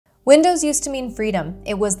Windows used to mean freedom.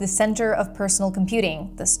 It was the center of personal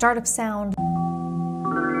computing, the startup sound,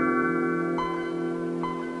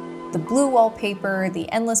 the blue wallpaper, the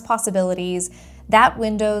endless possibilities. That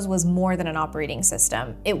Windows was more than an operating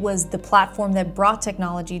system. It was the platform that brought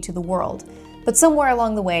technology to the world. But somewhere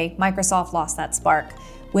along the way, Microsoft lost that spark.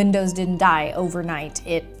 Windows didn't die overnight.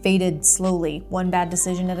 It faded slowly, one bad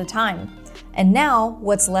decision at a time. And now,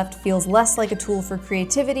 what's left feels less like a tool for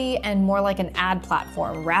creativity and more like an ad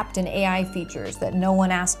platform wrapped in AI features that no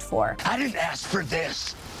one asked for. I didn't ask for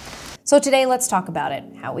this. So today, let's talk about it,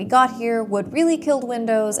 how we got here, what really killed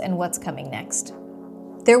Windows, and what's coming next.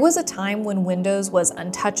 There was a time when Windows was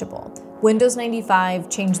untouchable. Windows 95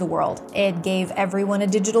 changed the world. It gave everyone a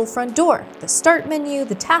digital front door, the start menu,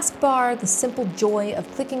 the taskbar, the simple joy of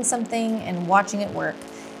clicking something and watching it work.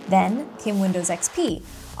 Then came Windows XP,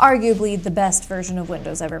 arguably the best version of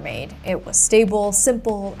Windows ever made. It was stable,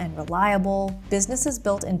 simple, and reliable. Businesses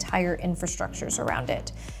built entire infrastructures around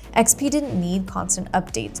it. XP didn't need constant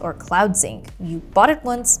updates or cloud sync. You bought it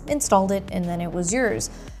once, installed it, and then it was yours.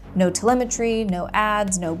 No telemetry, no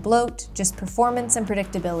ads, no bloat, just performance and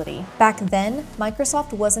predictability. Back then,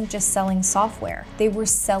 Microsoft wasn't just selling software, they were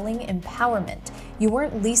selling empowerment. You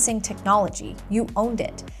weren't leasing technology, you owned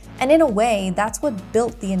it. And in a way, that's what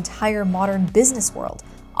built the entire modern business world.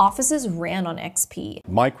 Offices ran on XP.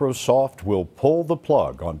 Microsoft will pull the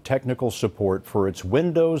plug on technical support for its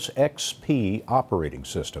Windows XP operating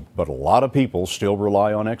system, but a lot of people still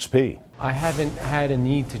rely on XP. I haven't had a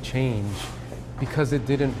need to change because it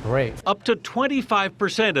didn't break. Up to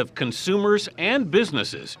 25% of consumers and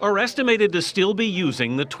businesses are estimated to still be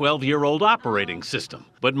using the 12-year-old operating system.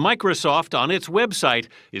 But Microsoft on its website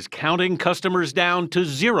is counting customers down to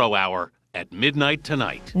 0 hour at midnight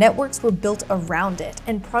tonight. Networks were built around it,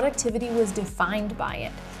 and productivity was defined by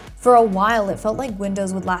it. For a while, it felt like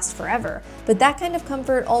Windows would last forever, but that kind of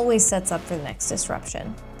comfort always sets up for the next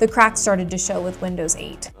disruption. The cracks started to show with Windows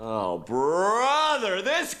 8. Oh, brother,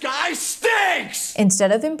 this guy stinks!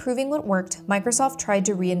 Instead of improving what worked, Microsoft tried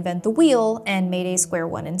to reinvent the wheel and made a square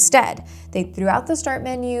one instead. They threw out the start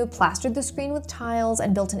menu, plastered the screen with tiles,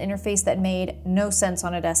 and built an interface that made no sense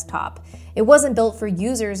on a desktop. It wasn't built for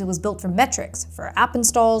users, it was built for metrics, for app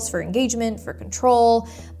installs, for engagement, for control.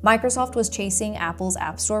 Microsoft was chasing Apple's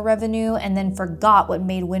App Store revenue and then forgot what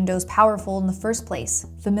made Windows powerful in the first place: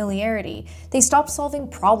 familiarity. They stopped solving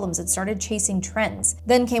problems and started chasing trends.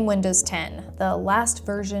 Then came Windows 10, the last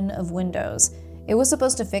version of Windows. It was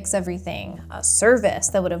supposed to fix everything, a service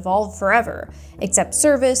that would evolve forever. Except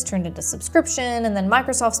service turned into subscription, and then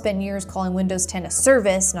Microsoft spent years calling Windows 10 a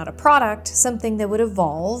service, not a product, something that would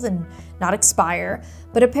evolve and not expire.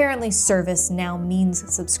 But apparently service now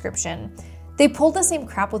means subscription. They pulled the same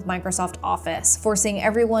crap with Microsoft Office, forcing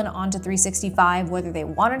everyone onto 365 whether they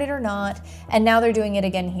wanted it or not, and now they're doing it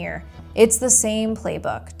again here. It's the same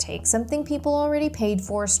playbook. Take something people already paid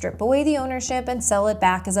for, strip away the ownership, and sell it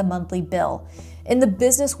back as a monthly bill. In the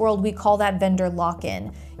business world, we call that vendor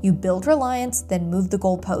lock-in. You build reliance, then move the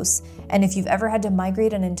goalposts. And if you've ever had to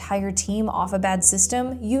migrate an entire team off a bad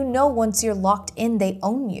system, you know once you're locked in, they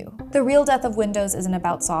own you. The real death of Windows isn't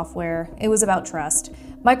about software, it was about trust.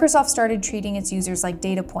 Microsoft started treating its users like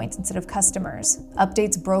data points instead of customers.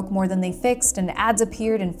 Updates broke more than they fixed, and ads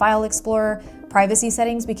appeared in File Explorer. Privacy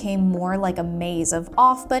settings became more like a maze of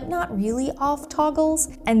off but not really off toggles.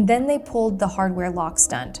 And then they pulled the hardware lock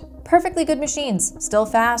stunt. Perfectly good machines, still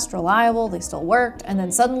fast, reliable, they still worked, and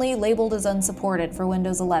then suddenly labeled as unsupported for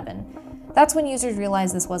Windows 11. That's when users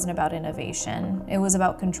realized this wasn't about innovation, it was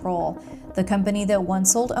about control. The company that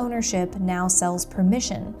once sold ownership now sells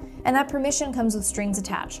permission. And that permission comes with strings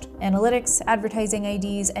attached: analytics, advertising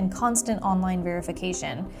IDs, and constant online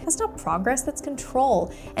verification. That's not progress, that's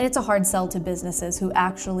control. And it's a hard sell to businesses who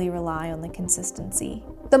actually rely on the consistency.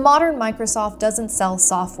 The modern Microsoft doesn't sell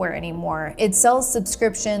software anymore. It sells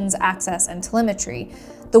subscriptions, access, and telemetry.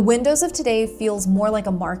 The Windows of today feels more like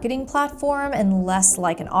a marketing platform and less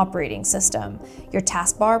like an operating system. Your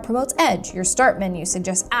taskbar promotes Edge, your start menu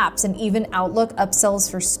suggests apps, and even Outlook upsells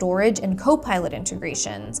for storage and Copilot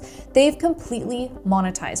integrations. They've completely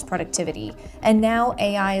monetized productivity, and now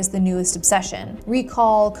AI is the newest obsession.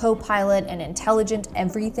 Recall, Copilot, and intelligent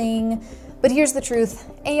everything. But here's the truth,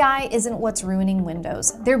 AI isn't what's ruining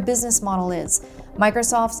Windows. Their business model is.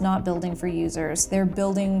 Microsoft's not building for users, they're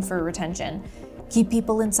building for retention. Keep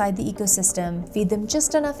people inside the ecosystem, feed them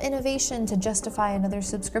just enough innovation to justify another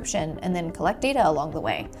subscription, and then collect data along the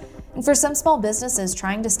way. And for some small businesses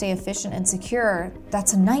trying to stay efficient and secure,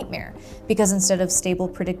 that's a nightmare, because instead of stable,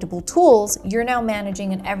 predictable tools, you're now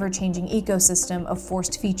managing an ever-changing ecosystem of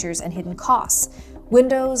forced features and hidden costs.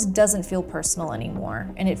 Windows doesn't feel personal anymore,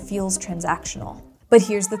 and it feels transactional. But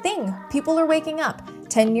here's the thing, people are waking up.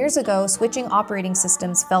 10 years ago, switching operating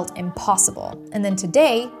systems felt impossible. And then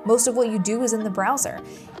today, most of what you do is in the browser.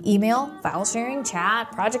 Email, file sharing, chat,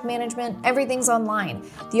 project management, everything's online.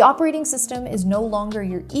 The operating system is no longer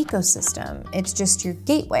your ecosystem, it's just your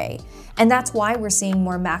gateway. And that's why we're seeing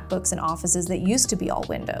more MacBooks in offices that used to be all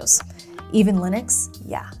Windows. Even Linux,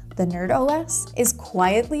 yeah, the Nerd OS is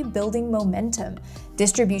quietly building momentum.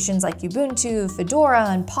 Distributions like Ubuntu, Fedora,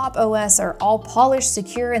 and Pop! OS are all polished,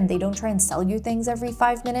 secure, and they don't try and sell you things every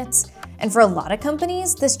 5 minutes. And for a lot of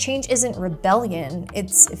companies, this change isn't rebellion,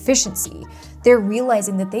 it's efficiency. They're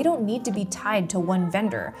realizing that they don't need to be tied to one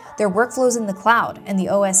vendor. Their workflow's in the cloud, and the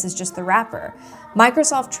OS is just the wrapper.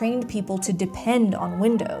 Microsoft trained people to depend on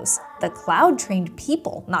Windows. The cloud trained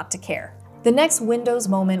people not to care. The next Windows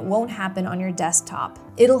moment won't happen on your desktop.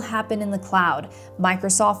 It'll happen in the cloud.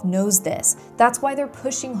 Microsoft knows this. That's why they're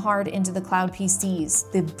pushing hard into the cloud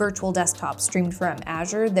PCs, the virtual desktops streamed from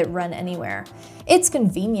Azure that run anywhere. It's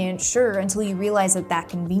convenient, sure, until you realize that that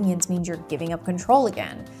convenience means you're giving up control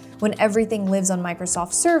again. When everything lives on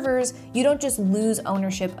Microsoft servers, you don't just lose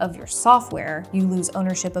ownership of your software, you lose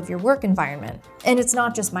ownership of your work environment. And it's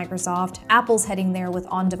not just Microsoft. Apple's heading there with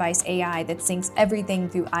on-device AI that syncs everything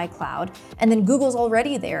through iCloud. And then Google's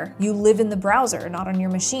already there. You live in the browser, not on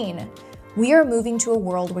your machine. We are moving to a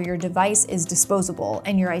world where your device is disposable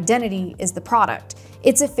and your identity is the product.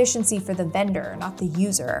 It's efficiency for the vendor, not the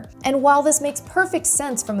user. And while this makes perfect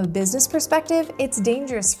sense from a business perspective, it's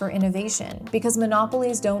dangerous for innovation because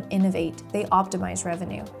monopolies don't innovate, they optimize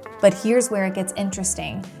revenue. But here's where it gets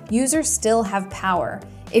interesting. Users still have power.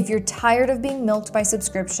 If you're tired of being milked by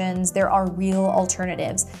subscriptions, there are real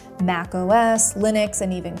alternatives. Mac OS, Linux,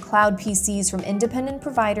 and even cloud PCs from independent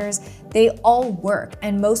providers, they all work,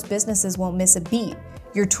 and most businesses won't miss a beat.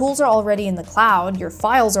 Your tools are already in the cloud, your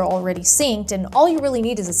files are already synced, and all you really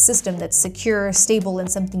need is a system that's secure, stable, and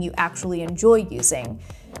something you actually enjoy using.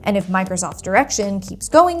 And if Microsoft's direction keeps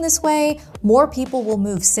going this way, more people will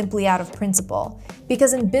move simply out of principle.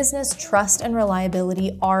 Because in business, trust and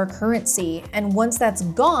reliability are currency, and once that's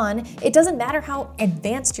gone, it doesn't matter how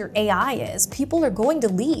advanced your AI is, people are going to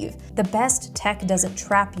leave. The best tech doesn't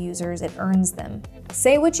trap users, it earns them.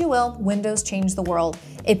 Say what you will, Windows changed the world.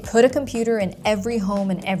 It put a computer in every home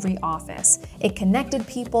and every office. It connected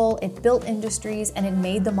people, it built industries, and it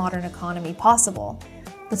made the modern economy possible.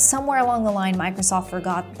 But somewhere along the line, Microsoft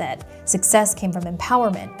forgot that success came from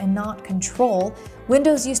empowerment and not control.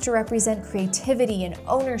 Windows used to represent creativity and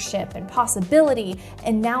ownership and possibility,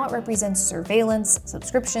 and now it represents surveillance,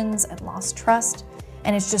 subscriptions, and lost trust.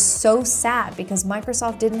 And it's just so sad because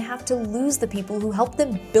Microsoft didn't have to lose the people who helped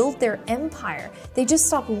them build their empire. They just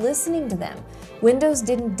stopped listening to them. Windows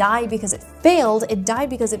didn't die because it failed, it died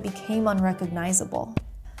because it became unrecognizable.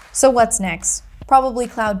 So what's next? Probably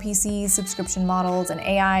cloud PCs, subscription models, and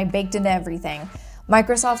AI baked into everything.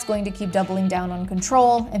 Microsoft's going to keep doubling down on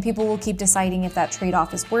control, and people will keep deciding if that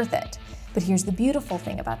trade-off is worth it. But here's the beautiful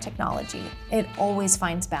thing about technology. It always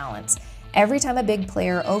finds balance. Every time a big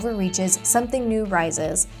player overreaches, something new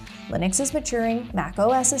rises. Linux is maturing, Mac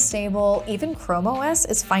OS is stable, even Chrome OS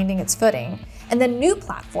is finding its footing. And then new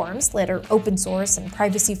platforms that are open source and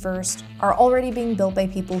privacy first are already being built by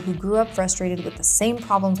people who grew up frustrated with the same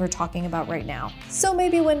problems we're talking about right now. So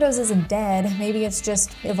maybe Windows isn't dead, maybe it's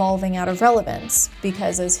just evolving out of relevance.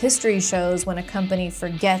 Because as history shows, when a company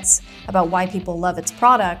forgets about why people love its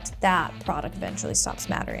product, that product eventually stops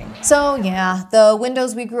mattering. So yeah, the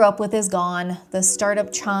Windows we grew up with is gone. The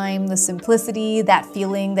startup chime, the simplicity, that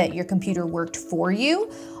feeling that your computer worked for you,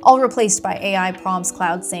 all replaced by AI prompts,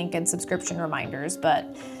 cloud sync, and subscription reminders.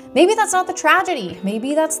 But maybe that's not the tragedy.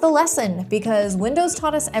 Maybe that's the lesson, because Windows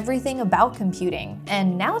taught us everything about computing,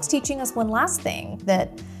 and now it's teaching us one last thing,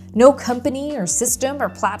 that no company or system or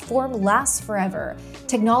platform lasts forever.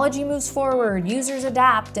 Technology moves forward, users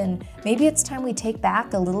adapt, and maybe it's time we take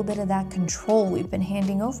back a little bit of that control we've been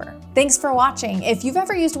handing over. Thanks for watching. If you've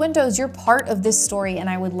ever used Windows, you're part of this story, and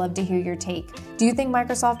I would love to hear your take. Do you think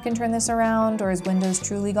Microsoft can turn this around, or is Windows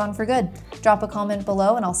truly gone for good? Drop a comment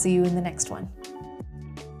below, and I'll see you in the next one.